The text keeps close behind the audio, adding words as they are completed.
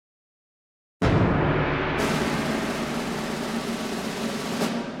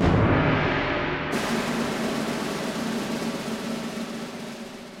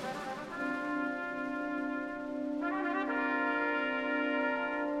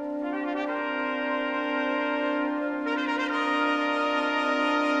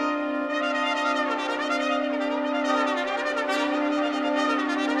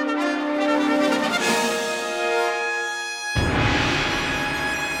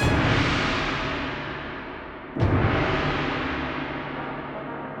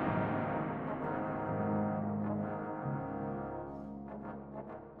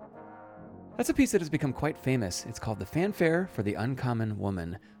a piece that has become quite famous. It's called The Fanfare for the Uncommon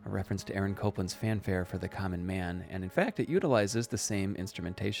Woman, a reference to Aaron Copland's Fanfare for the Common Man, and in fact, it utilizes the same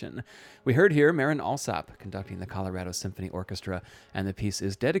instrumentation. We heard here Marin Alsop conducting the Colorado Symphony Orchestra, and the piece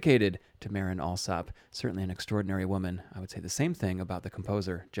is dedicated to Marin Alsop, certainly an extraordinary woman. I would say the same thing about the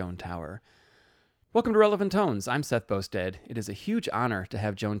composer, Joan Tower. Welcome to Relevant Tones. I'm Seth Boustead. It is a huge honor to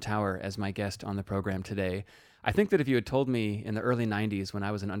have Joan Tower as my guest on the program today. I think that if you had told me in the early 90s when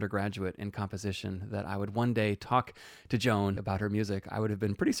I was an undergraduate in composition that I would one day talk to Joan about her music, I would have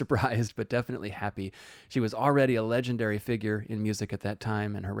been pretty surprised, but definitely happy. She was already a legendary figure in music at that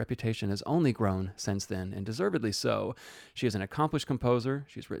time, and her reputation has only grown since then, and deservedly so. She is an accomplished composer.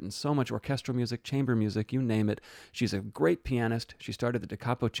 She's written so much orchestral music, chamber music, you name it. She's a great pianist. She started the Da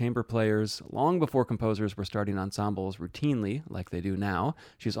Capo Chamber Players long before composers were starting ensembles routinely like they do now.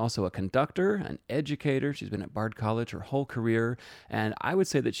 She's also a conductor, an educator. She's been at Bard College her whole career, and I would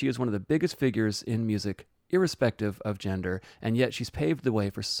say that she is one of the biggest figures in music, irrespective of gender, and yet she's paved the way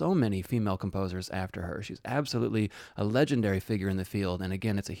for so many female composers after her. She's absolutely a legendary figure in the field, and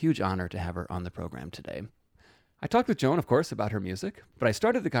again, it's a huge honor to have her on the program today. I talked with Joan, of course, about her music, but I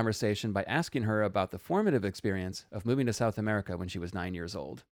started the conversation by asking her about the formative experience of moving to South America when she was 9 years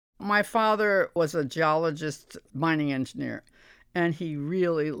old. My father was a geologist, mining engineer, and he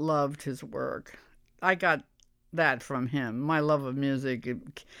really loved his work. I got that from him, my love of music.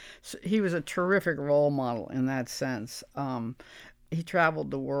 He was a terrific role model in that sense. He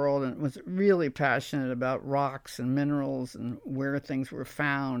traveled the world and was really passionate about rocks and minerals and where things were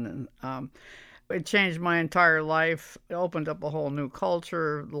found. And it changed my entire life. It opened up a whole new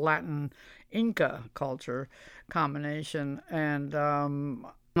culture, Latin Inca culture combination. And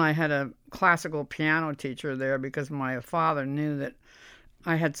I had a classical piano teacher there because my father knew that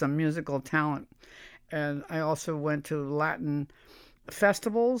I had some musical talent. And I also went to Latin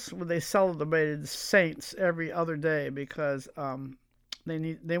festivals where they celebrated saints every other day because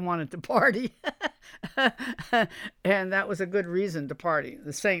they wanted to party. And that was a good reason to party.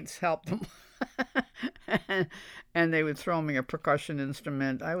 The saints helped them. and they would throw me a percussion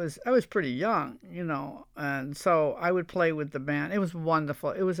instrument. I was pretty young, and so I would play with the band. It was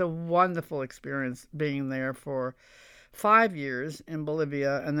wonderful. It was a wonderful experience being there for 5 years in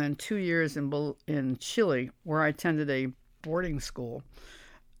Bolivia and then 2 years in Chile, where I attended a boarding school.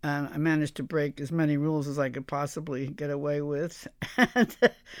 And I managed to break as many rules as I could possibly get away with. And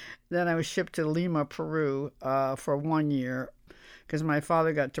then I was shipped to Lima, Peru for 1 year because my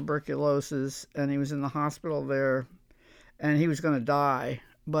father got tuberculosis and he was in the hospital there and he was going to die.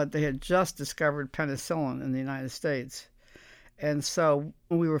 But they had just discovered penicillin in the United States. And so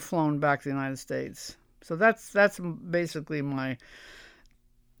we were flown back to the United States. So that's basically my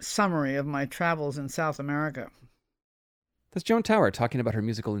summary of my travels in South America. That's Joan Tower talking about her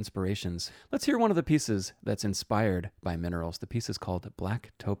musical inspirations. Let's hear one of the pieces that's inspired by minerals. The piece is called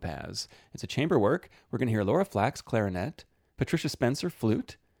Black Topaz. It's a chamber work. We're going to hear Laura Flax, clarinet, Patricia Spencer,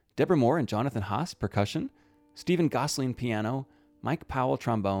 flute, Deborah Moore and Jonathan Haas, percussion, Stephen Gosling, piano, Mike Powell,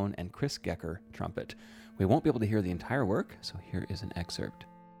 trombone, and Chris Gecker, trumpet. We won't be able to hear the entire work, so here is an excerpt.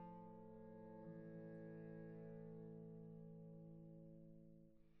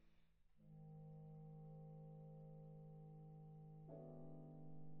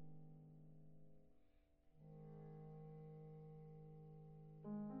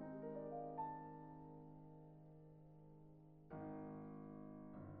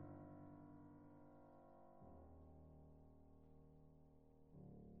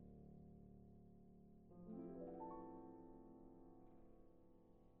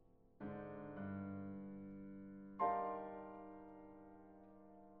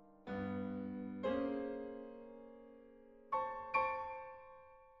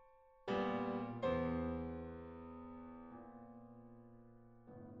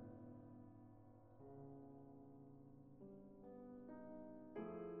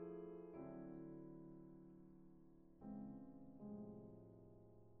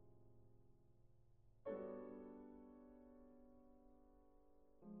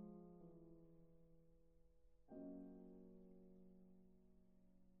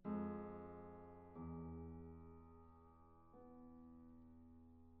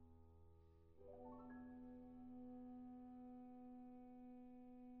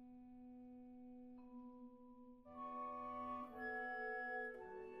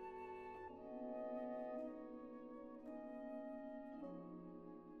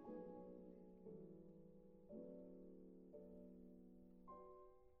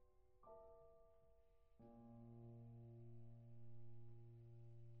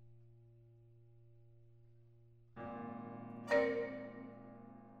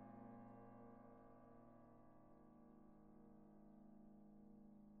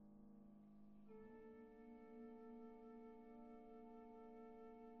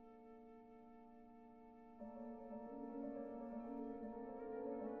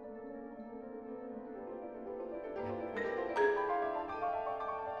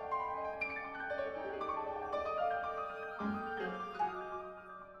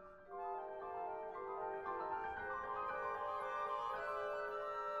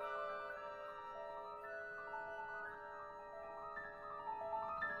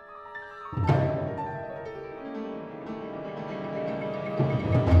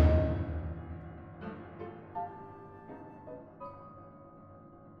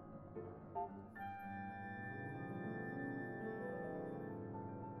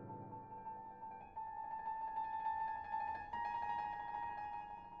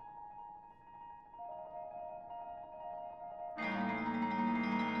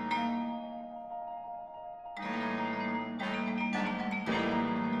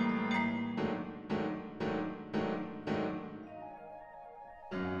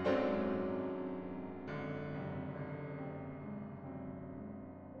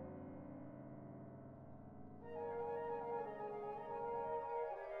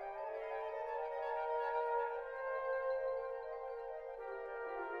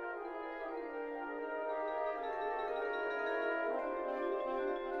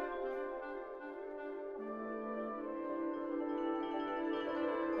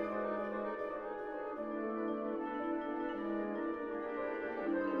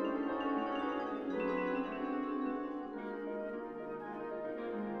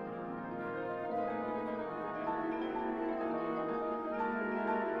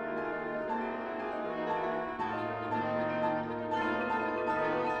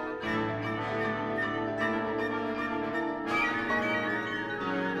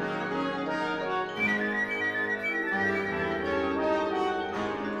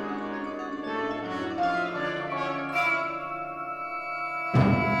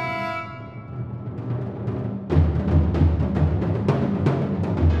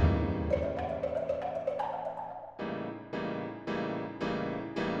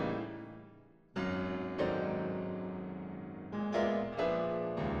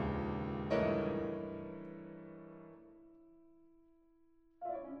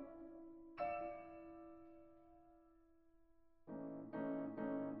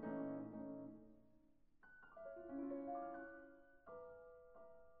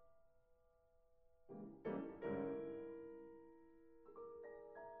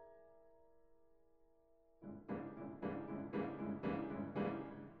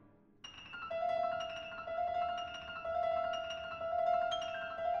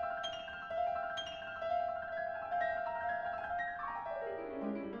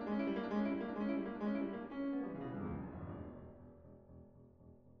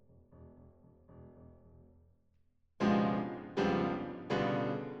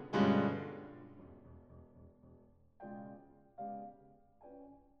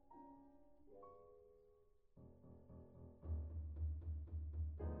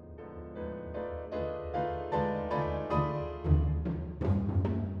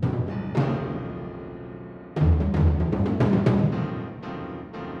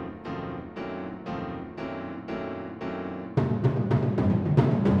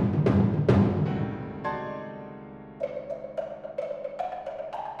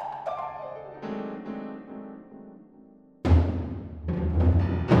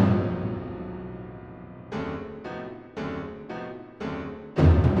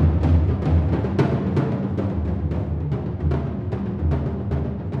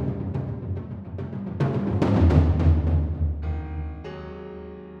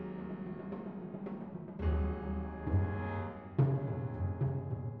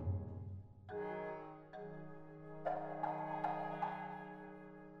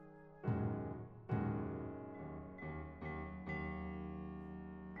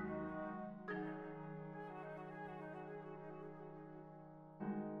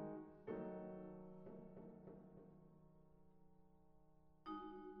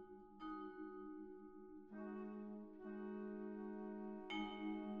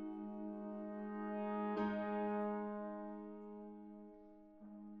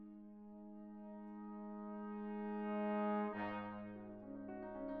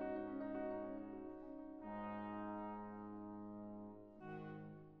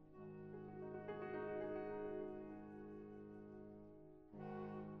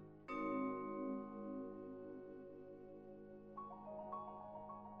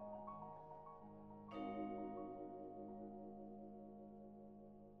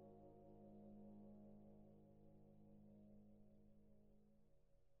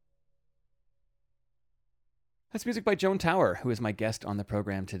 That's music by Joan Tower, who is my guest on the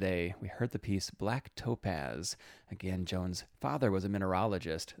program today. We heard the piece Black Topaz. Again, Joan's father was a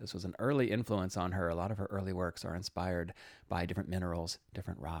mineralogist. This was an early influence on her. A lot of her early works are inspired by different minerals,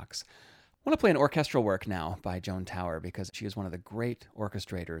 different rocks. I want to play an orchestral work now by Joan Tower because she is one of the great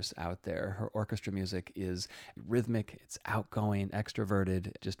orchestrators out there. Her orchestra music is rhythmic, it's outgoing,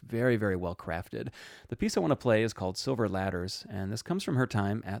 extroverted, just very, very well crafted. The piece I want to play is called Silver Ladders, and this comes from her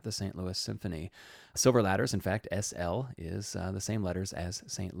time at the St. Louis Symphony. Silver Ladders, in fact, SL is the same letters as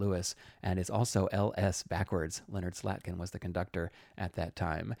St. Louis, and it's also LS backwards. Leonard Slatkin was the conductor at that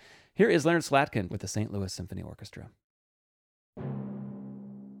time. Here is Leonard Slatkin with the St. Louis Symphony Orchestra.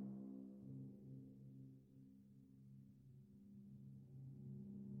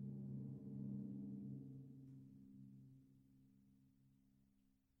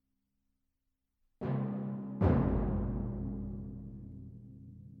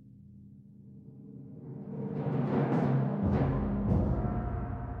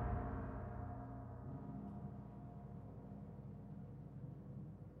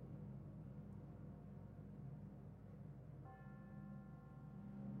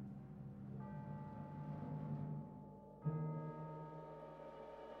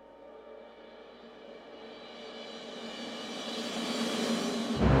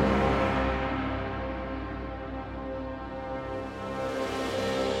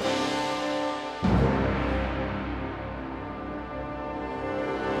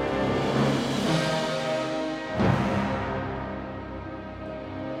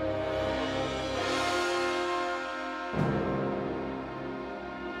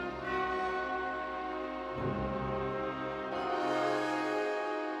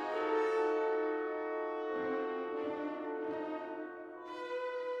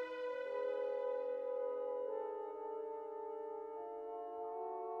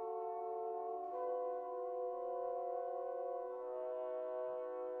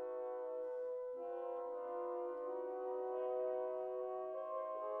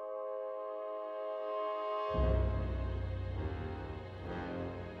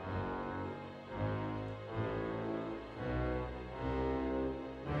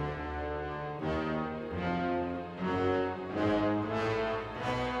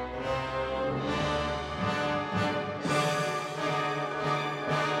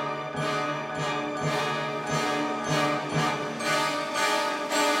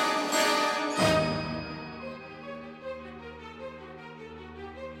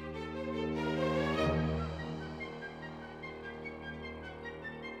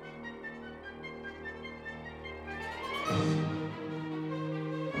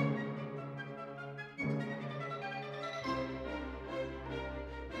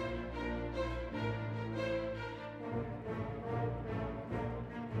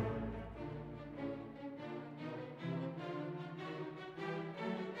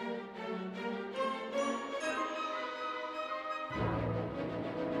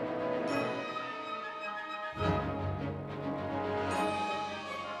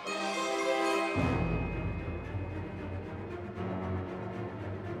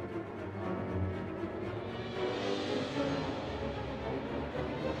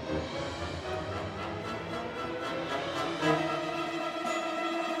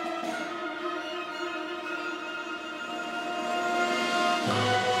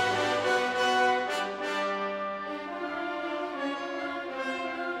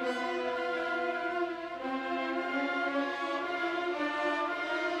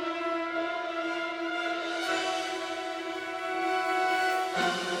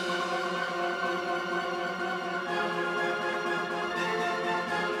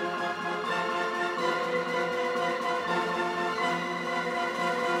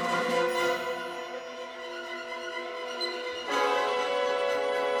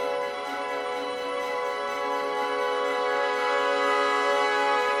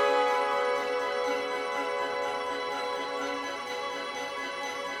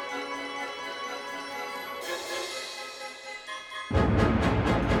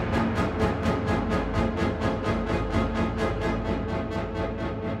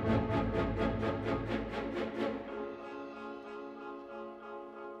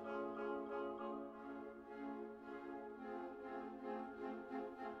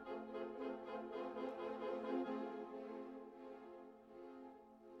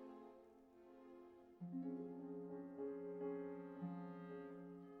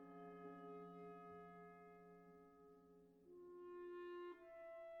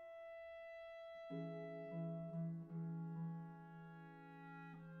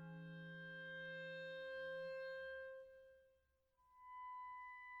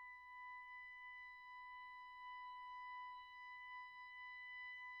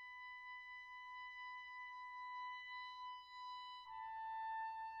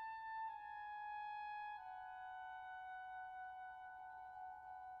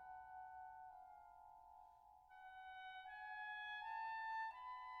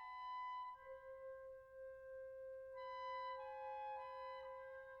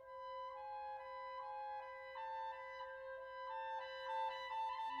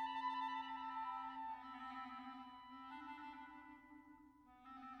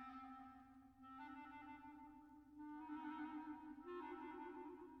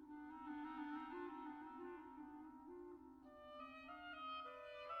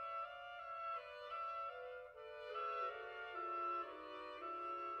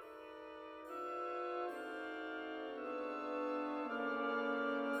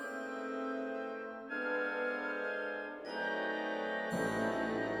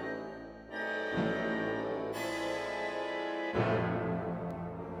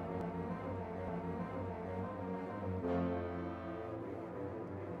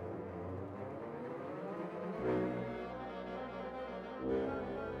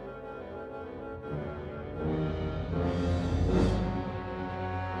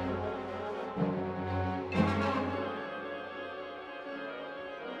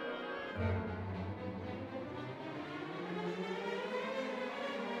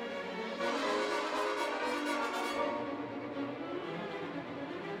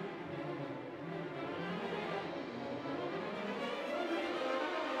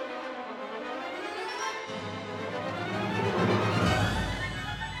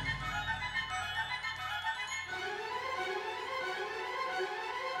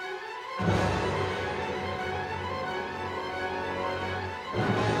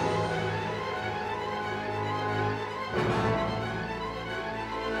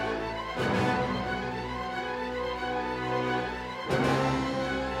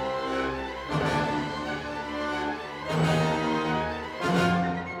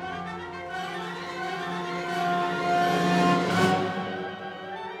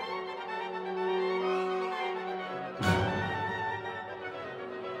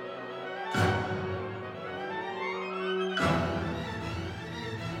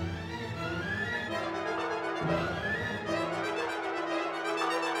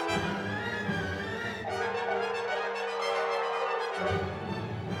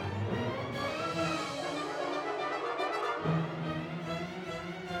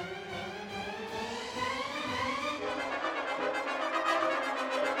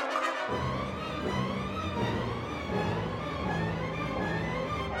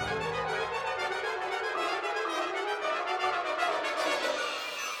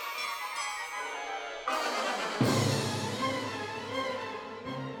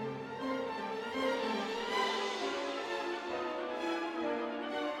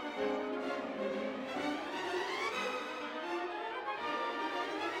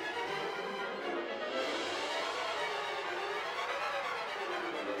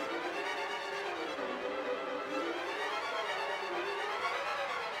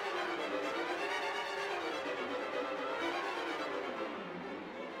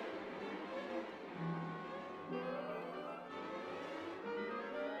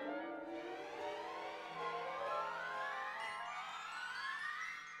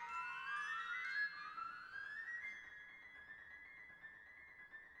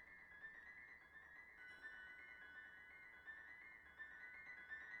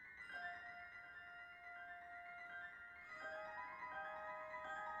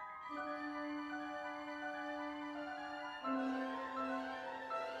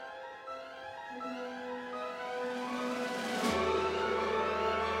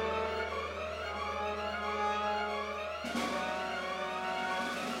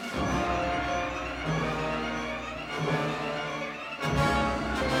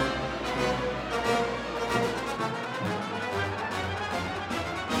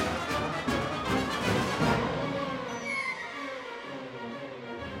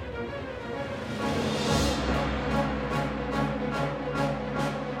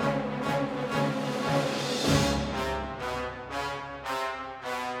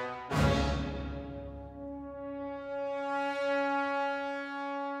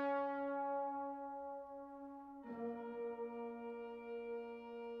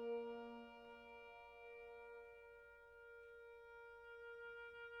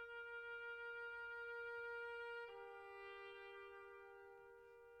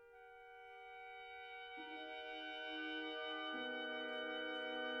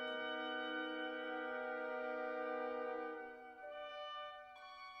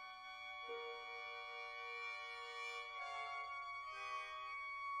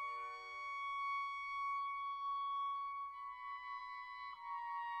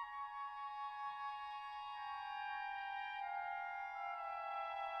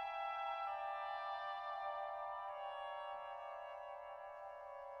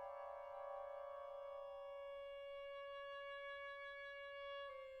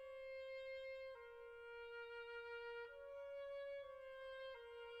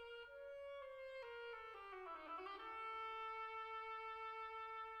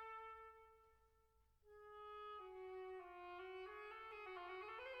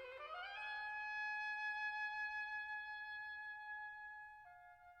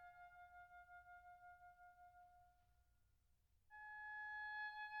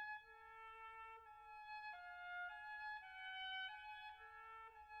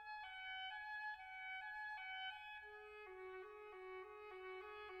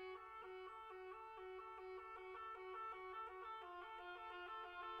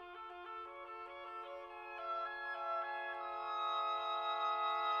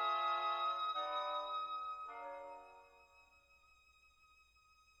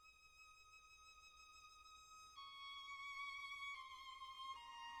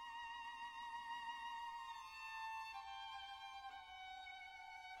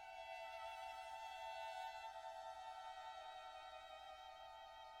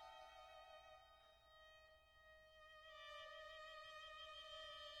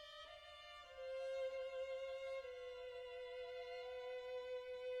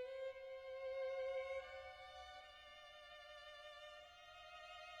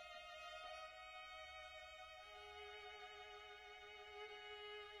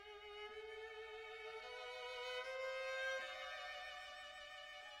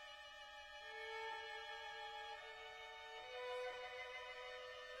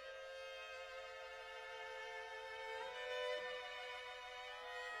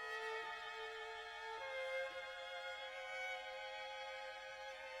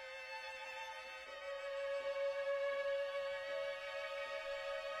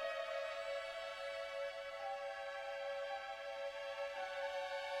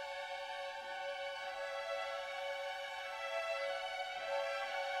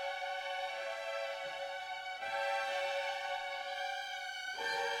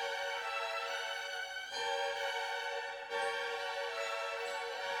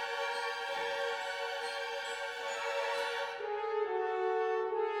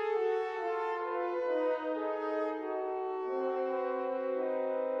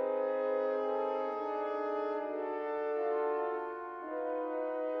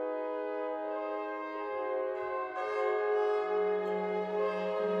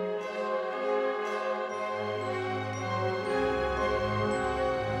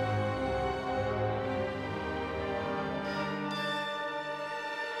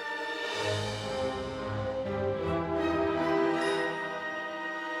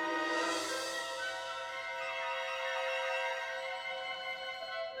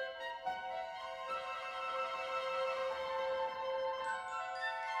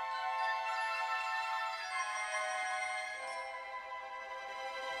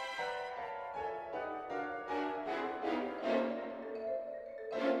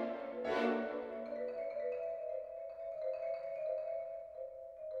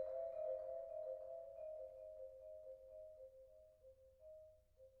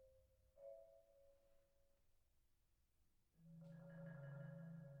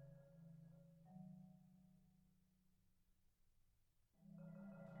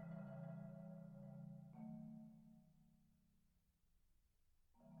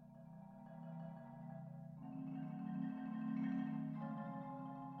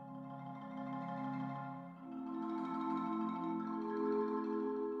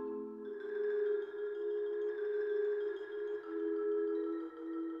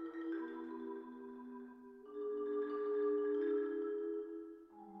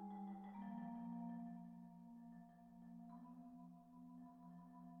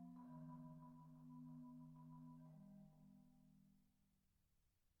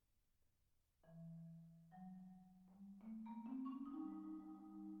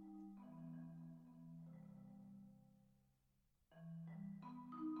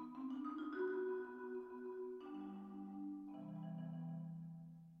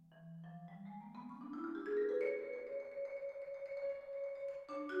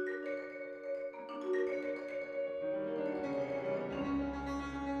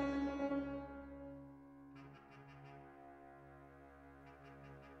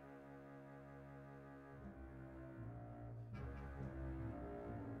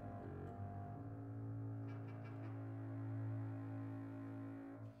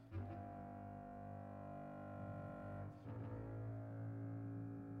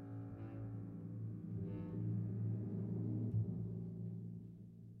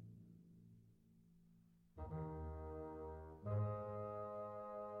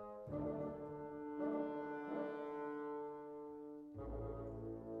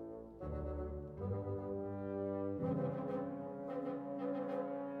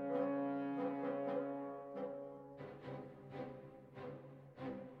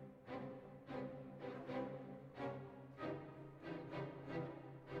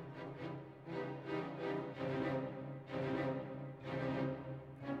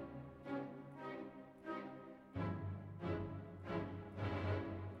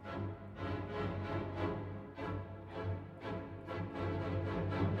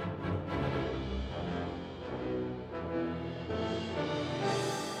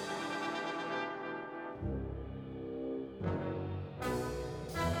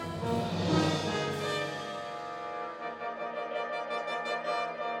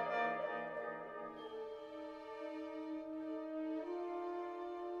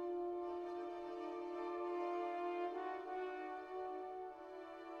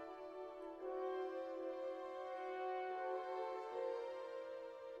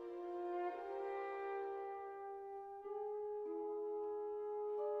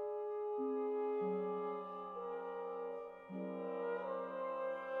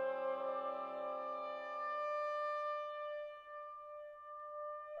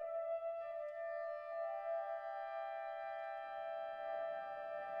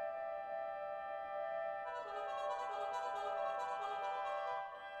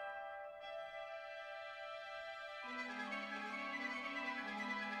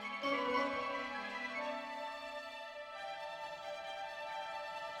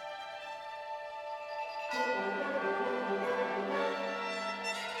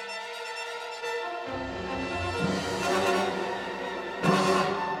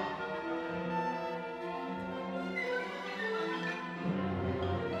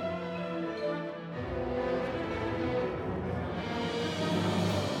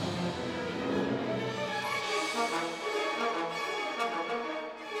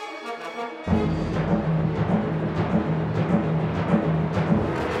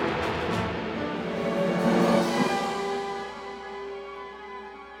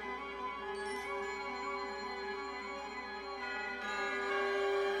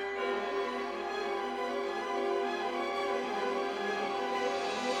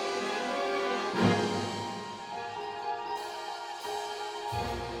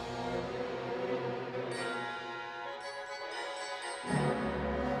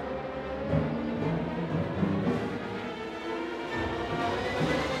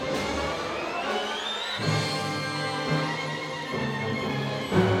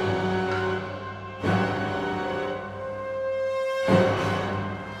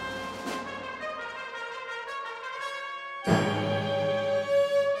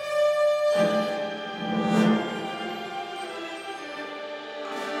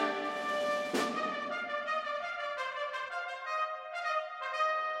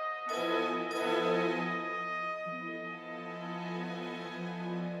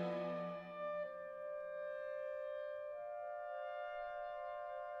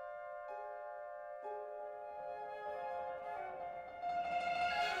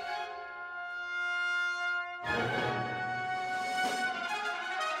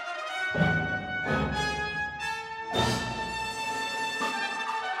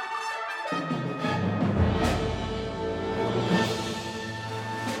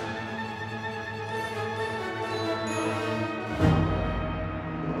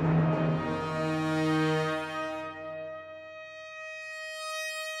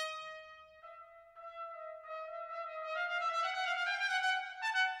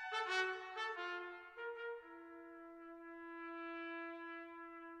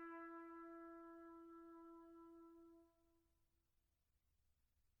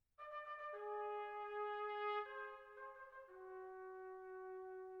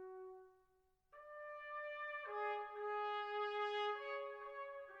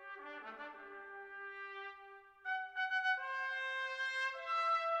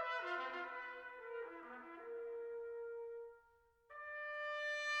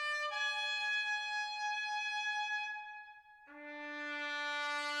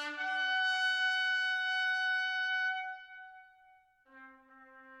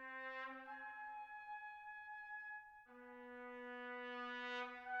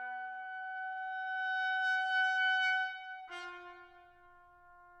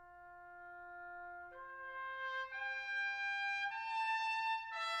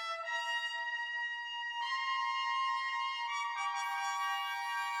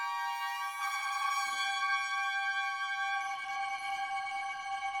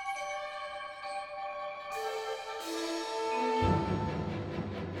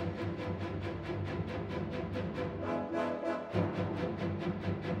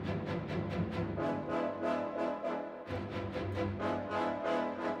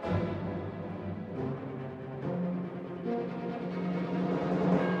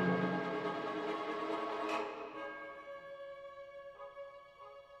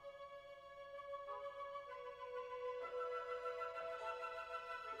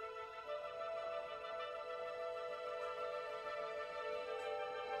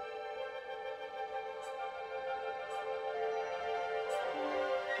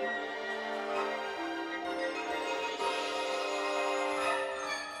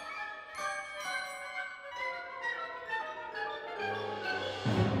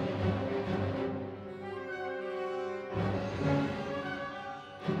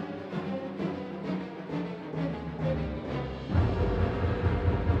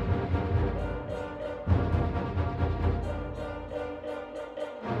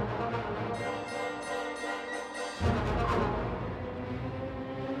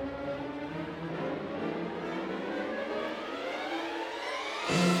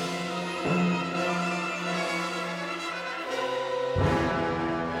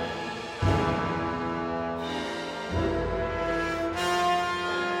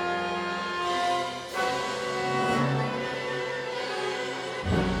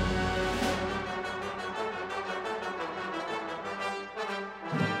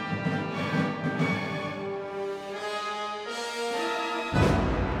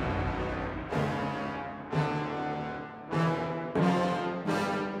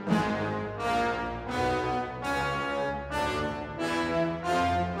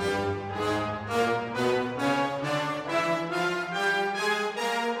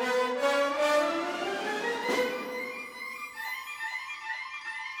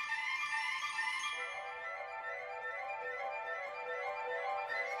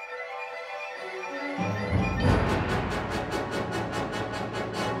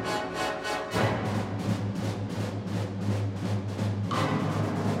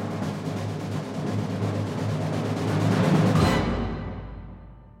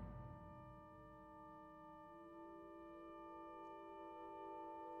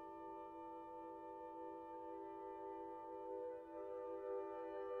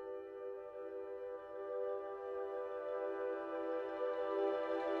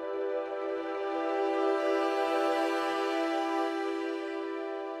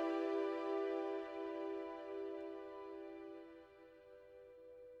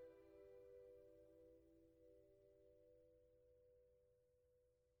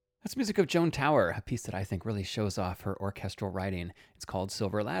 It's music of Joan Tower, a piece that I think really shows off her orchestral writing. It's called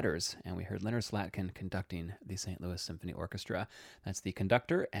Silver Ladders, and we heard Leonard Slatkin conducting the St. Louis Symphony Orchestra. That's the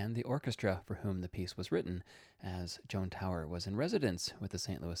conductor and the orchestra for whom the piece was written, as Joan Tower was in residence with the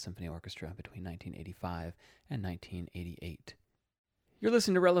St. Louis Symphony Orchestra between 1985 and 1988. You're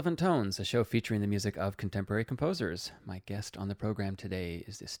listening to Relevant Tones, a show featuring the music of contemporary composers. My guest on the program today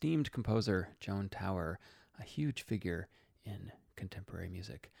is the esteemed composer Joan Tower, a huge figure in contemporary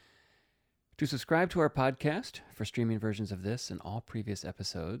music. To subscribe to our podcast for streaming versions of this and all previous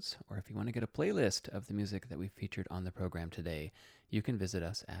episodes, or if you want to get a playlist of the music that we featured on the program today, you can visit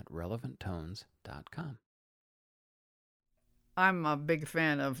us at relevanttones.com. I'm a big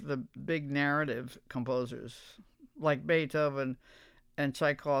fan of the big narrative composers like Beethoven and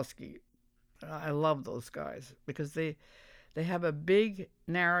Tchaikovsky. I love those guys because they have a big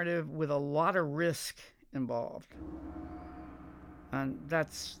narrative with a lot of risk involved. And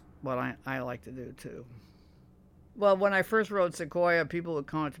that's what I like to do too. Well, when I first wrote Sequoia, people would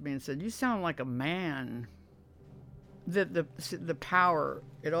come up to me and said, "You sound like a man." The power,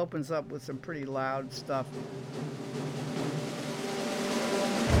 it opens up with some pretty loud stuff.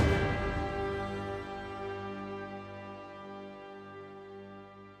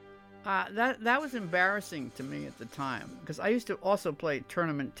 That was embarrassing to me at the time because I used to also play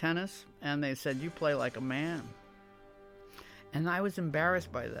tournament tennis, and they said, "You play like a man." And I was embarrassed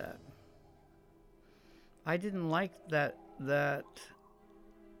by that. I didn't like that.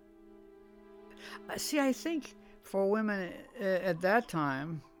 See, I think for women at that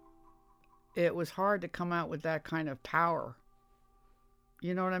time, it was hard to come out with that kind of power.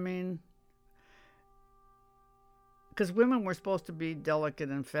 You know what I mean? Because women were supposed to be delicate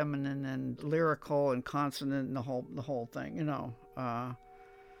and feminine and lyrical and consonant and the whole thing, you know.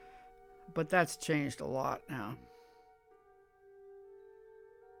 But that's changed a lot now.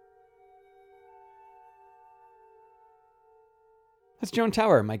 That's Joan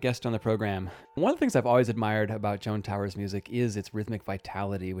Tower, my guest on the program. One of the things I've always admired about Joan Tower's music is its rhythmic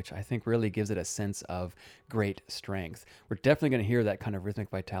vitality, which I think really gives it a sense of great strength. We're definitely going to hear that kind of rhythmic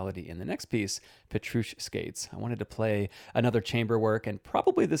vitality in the next piece, Petrushka Skates. I wanted to play another chamber work, and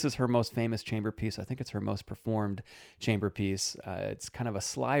probably this is her most famous chamber piece. I think it's her most performed chamber piece. It's kind of a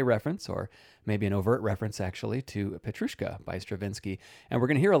sly reference, or maybe an overt reference, actually, to Petrushka by Stravinsky. And we're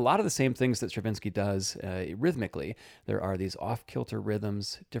going to hear a lot of the same things that Stravinsky does rhythmically. There are these off-kilter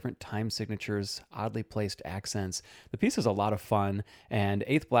rhythms, different time signatures, oddly placed accents. The piece is a lot of fun, and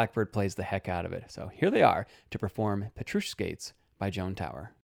Eighth Blackbird plays the heck out of it. So here they are to perform Petrushka Skates by Joan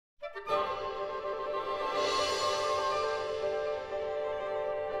Tower.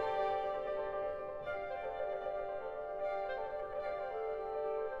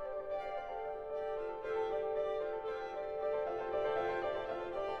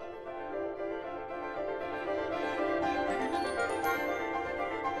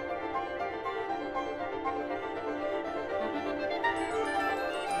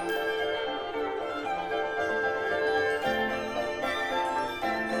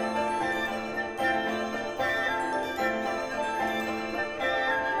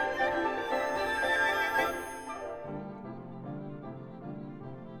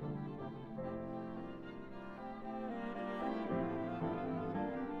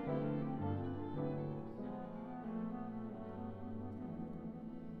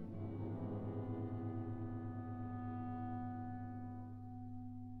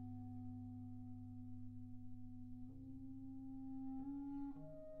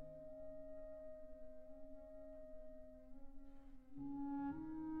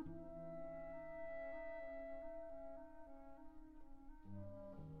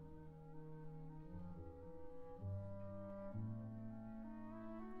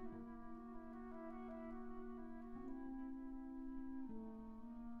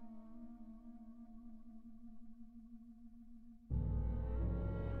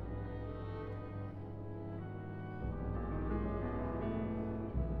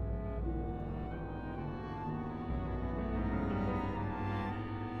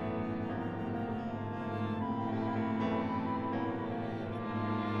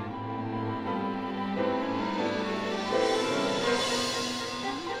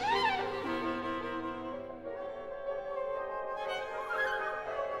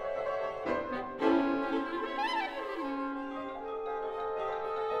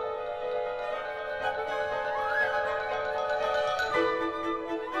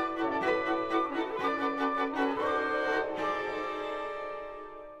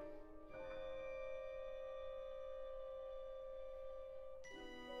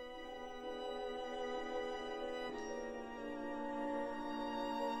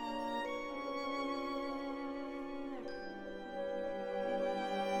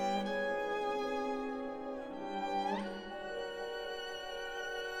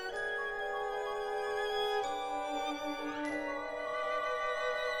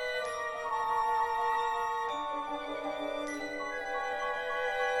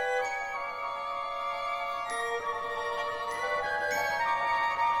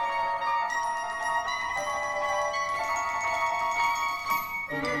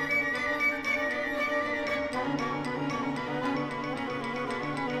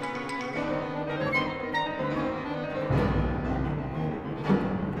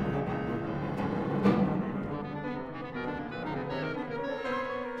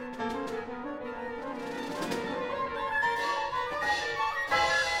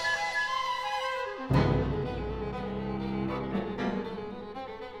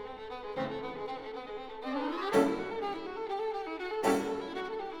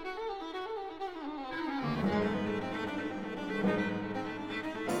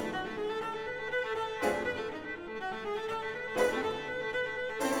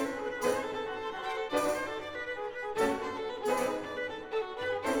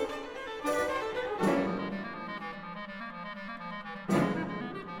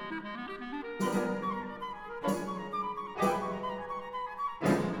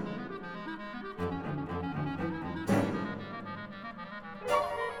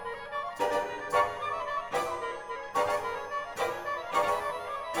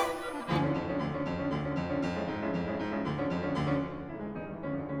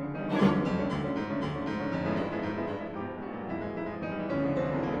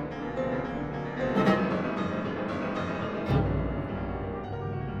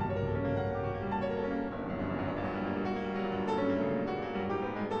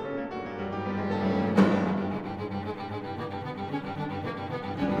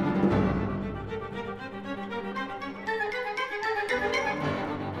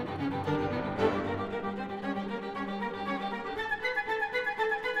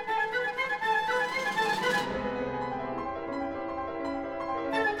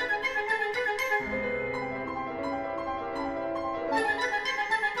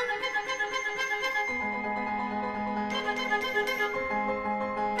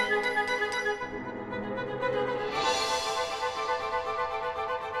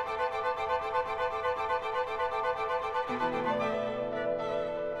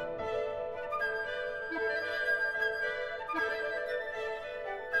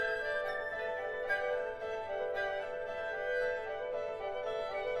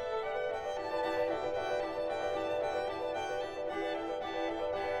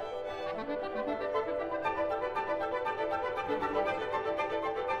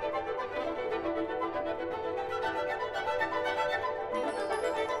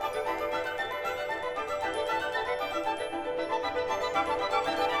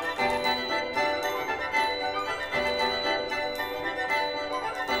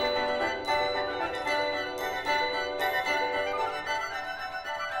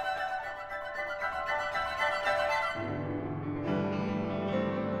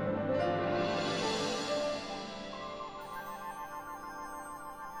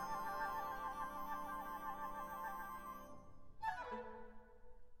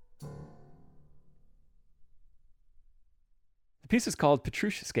 piece is called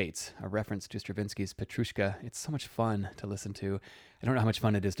Petrushka Skates, a reference to Stravinsky's Petrushka. It's so much fun to listen to. I don't know how much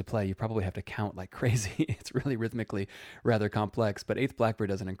fun it is to play. You probably have to count like crazy. It's really rhythmically rather complex, but Eighth Blackbird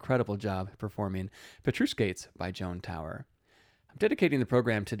does an incredible job performing Petrushka Skates by Joan Tower. I'm dedicating the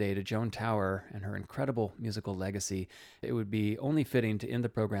program today to Joan Tower and her incredible musical legacy. It would be only fitting to end the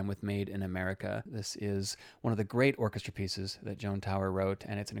program with Made in America. This is one of the great orchestra pieces that Joan Tower wrote,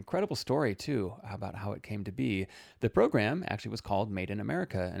 and it's an incredible story, too, about how it came to be. The program actually was called Made in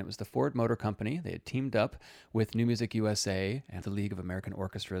America, and it was the Ford Motor Company. They had teamed up with New Music USA and the League of American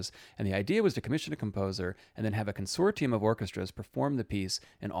Orchestras, and the idea was to commission a composer and then have a consortium of orchestras perform the piece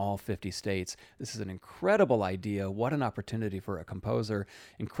in all 50 states. This is an incredible idea. What an opportunity for a composer,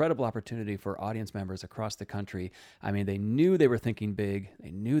 incredible opportunity for audience members across the country. I mean, they knew they were thinking big.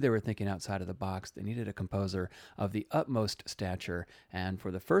 They knew they were thinking outside of the box. They needed a composer of the utmost stature. And for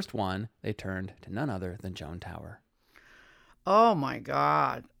the first one, they turned to none other than Joan Tower. Oh my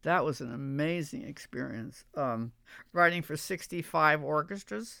God, that was an amazing experience. Writing for 65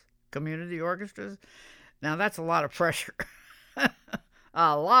 orchestras, community orchestras. Now that's a lot of pressure.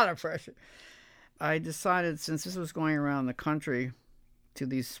 A lot of pressure. I decided, since this was going around the country to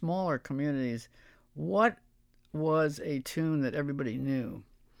these smaller communities, what was a tune that everybody knew?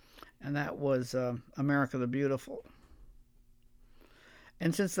 And that was America the Beautiful.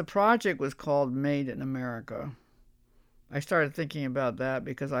 And since the project was called Made in America, I started thinking about that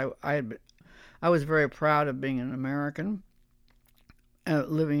because I was very proud of being an American,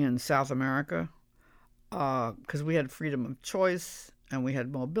 living in South America, because we had freedom of choice and we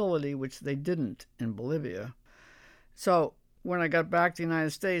had mobility, which they didn't in Bolivia. So when I got back to the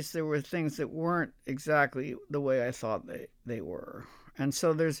United States, there were things that weren't exactly the way I thought they were. And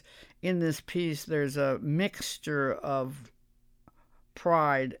so in this piece, there's a mixture of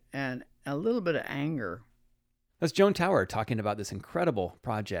pride and a little bit of anger. That's Joan Tower talking about this incredible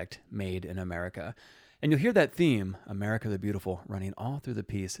project, Made in America. And you'll hear that theme, America the Beautiful, running all through the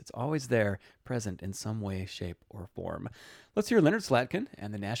piece. It's always there, present in some way, shape, or form. Let's hear Leonard Slatkin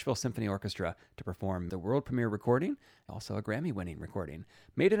and the Nashville Symphony Orchestra to perform the world premiere recording, also a Grammy-winning recording,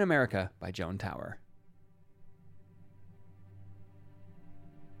 Made in America by Joan Tower.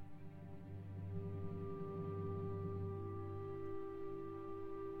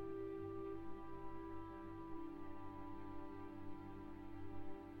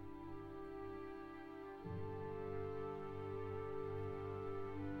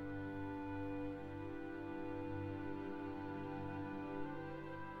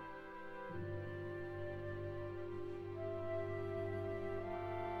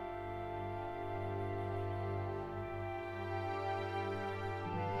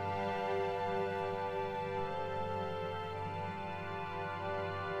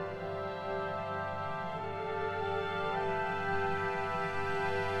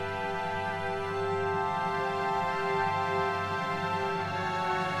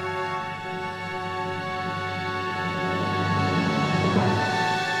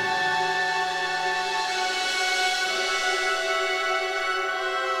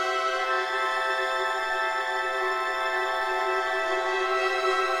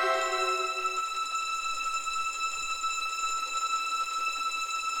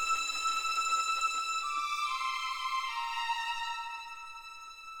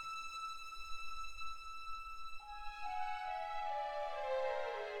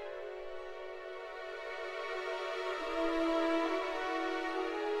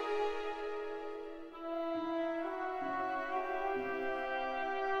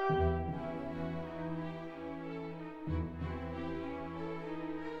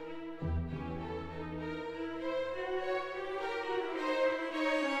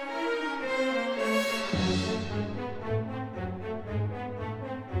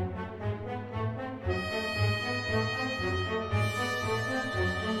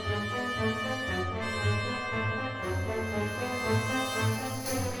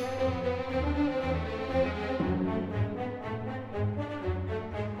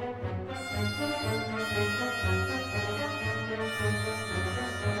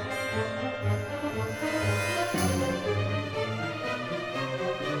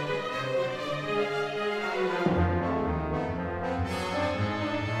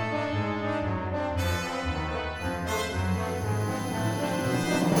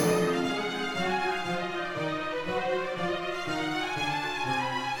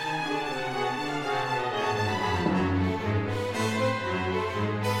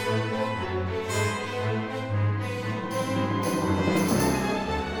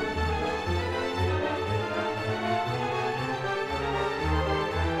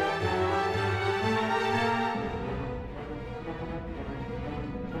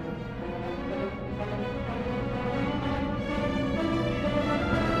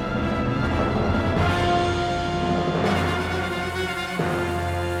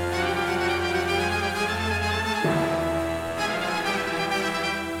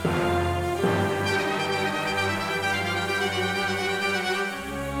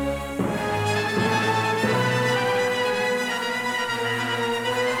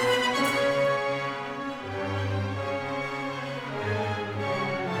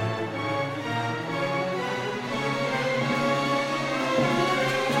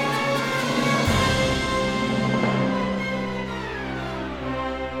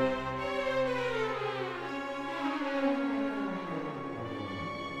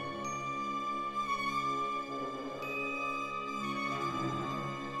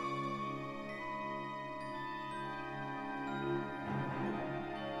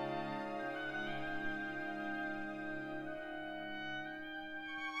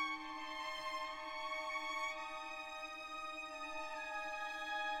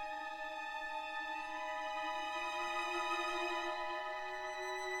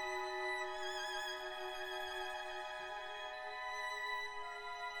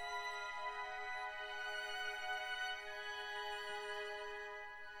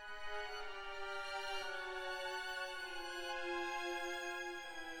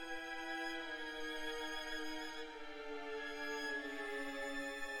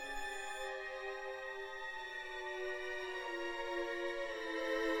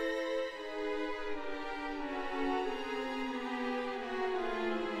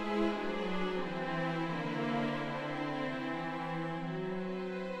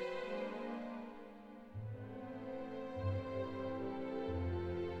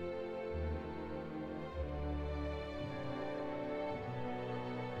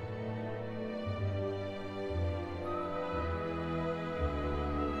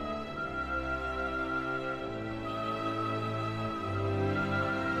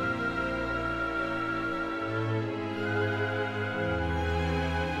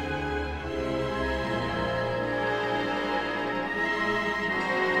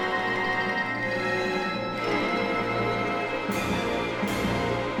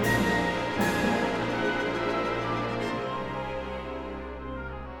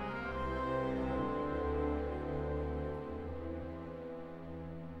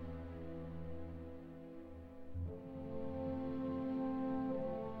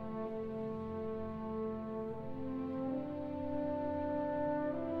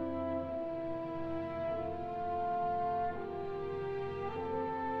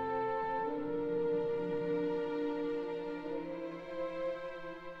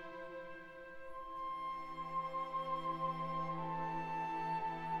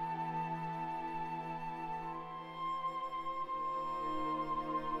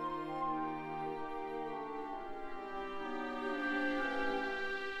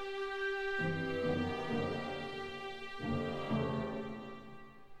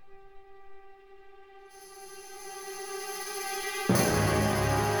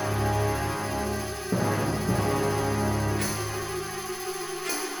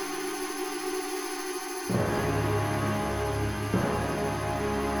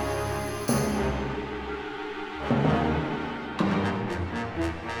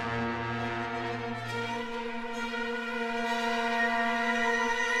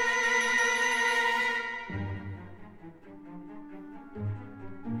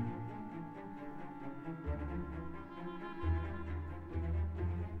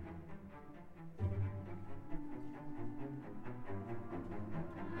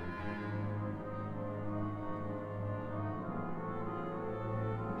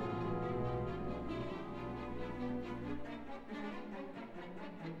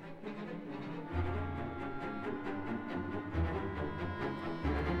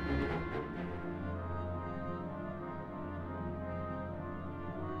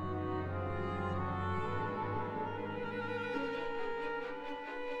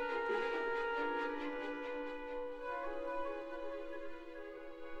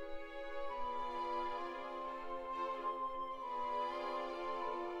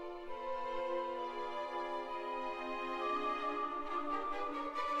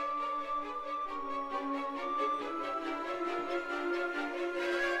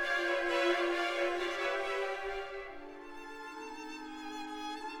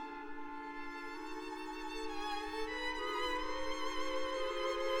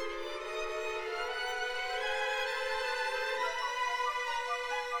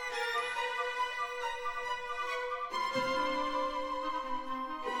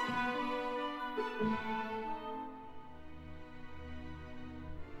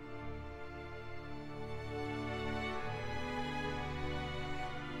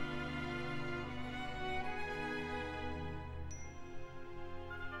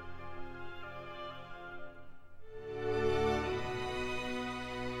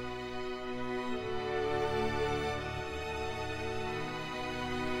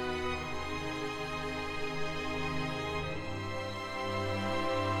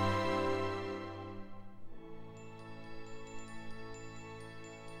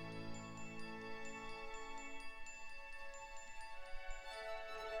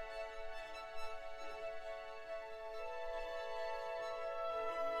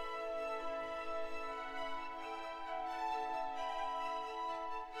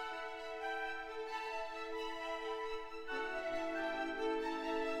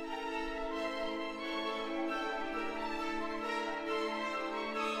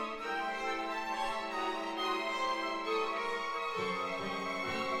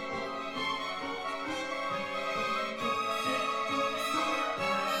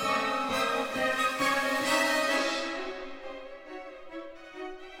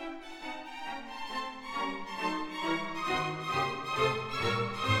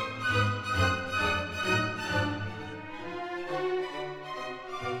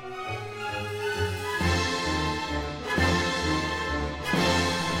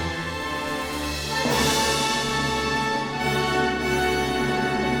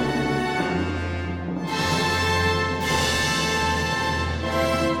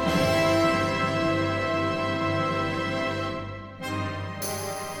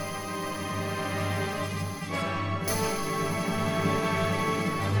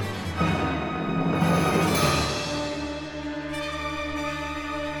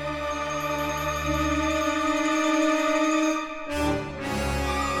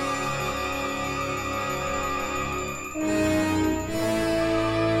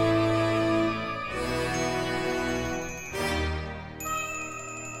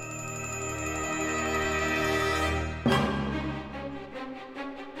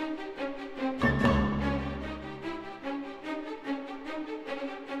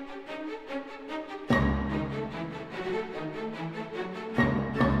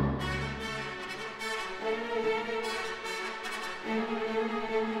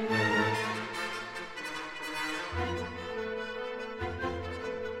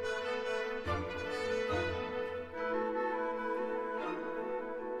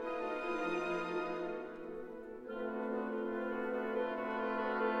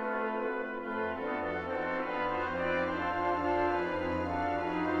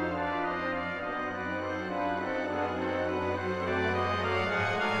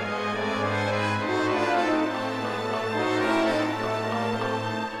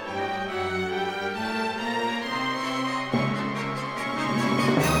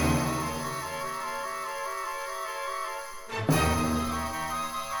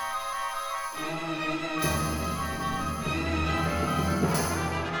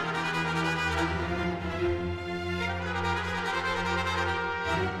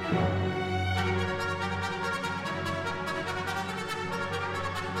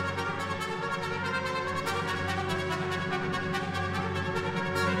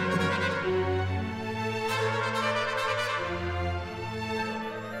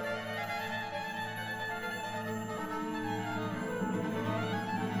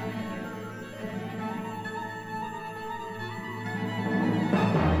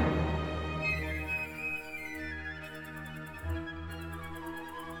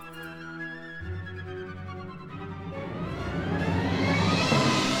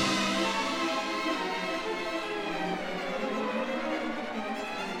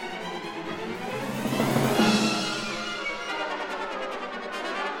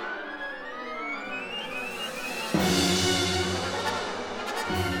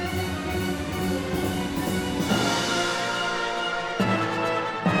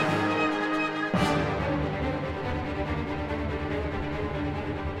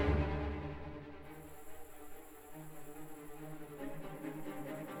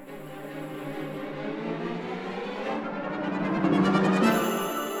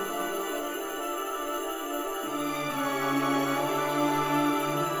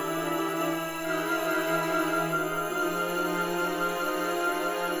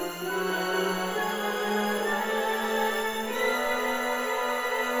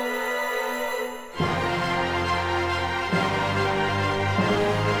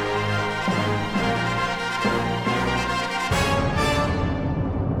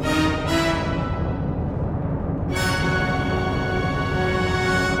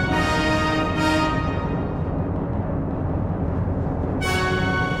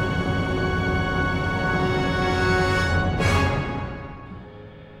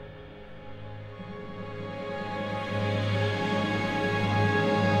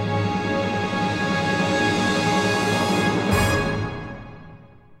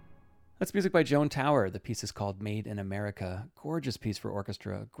 That's music by Joan Tower. The piece is called Made in America. Gorgeous piece for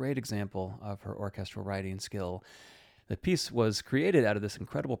orchestra. Great example of her orchestral writing skill. The piece was created out of this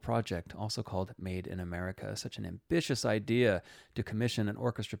incredible project, also called Made in America. Such an ambitious idea to commission an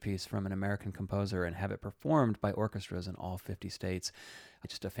orchestra piece from an American composer and have it performed by orchestras in all 50 states.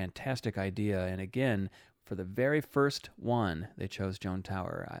 It's just a fantastic idea. And again, for the very first one, they chose Joan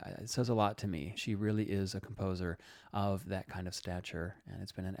Tower. It says a lot to me. She really is a composer of that kind of stature, and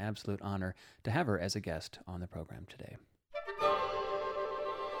it's been an absolute honor to have her as a guest on the program today.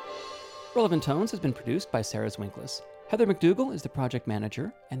 Relevant Tones has been produced by Sarah Zwinklis. Heather McDougall is the project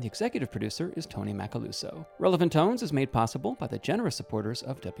manager, and the executive producer is Tony Macaluso. Relevant Tones is made possible by the generous supporters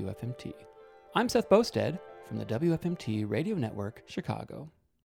of WFMT. I'm Seth Boustead from the WFMT Radio Network, Chicago.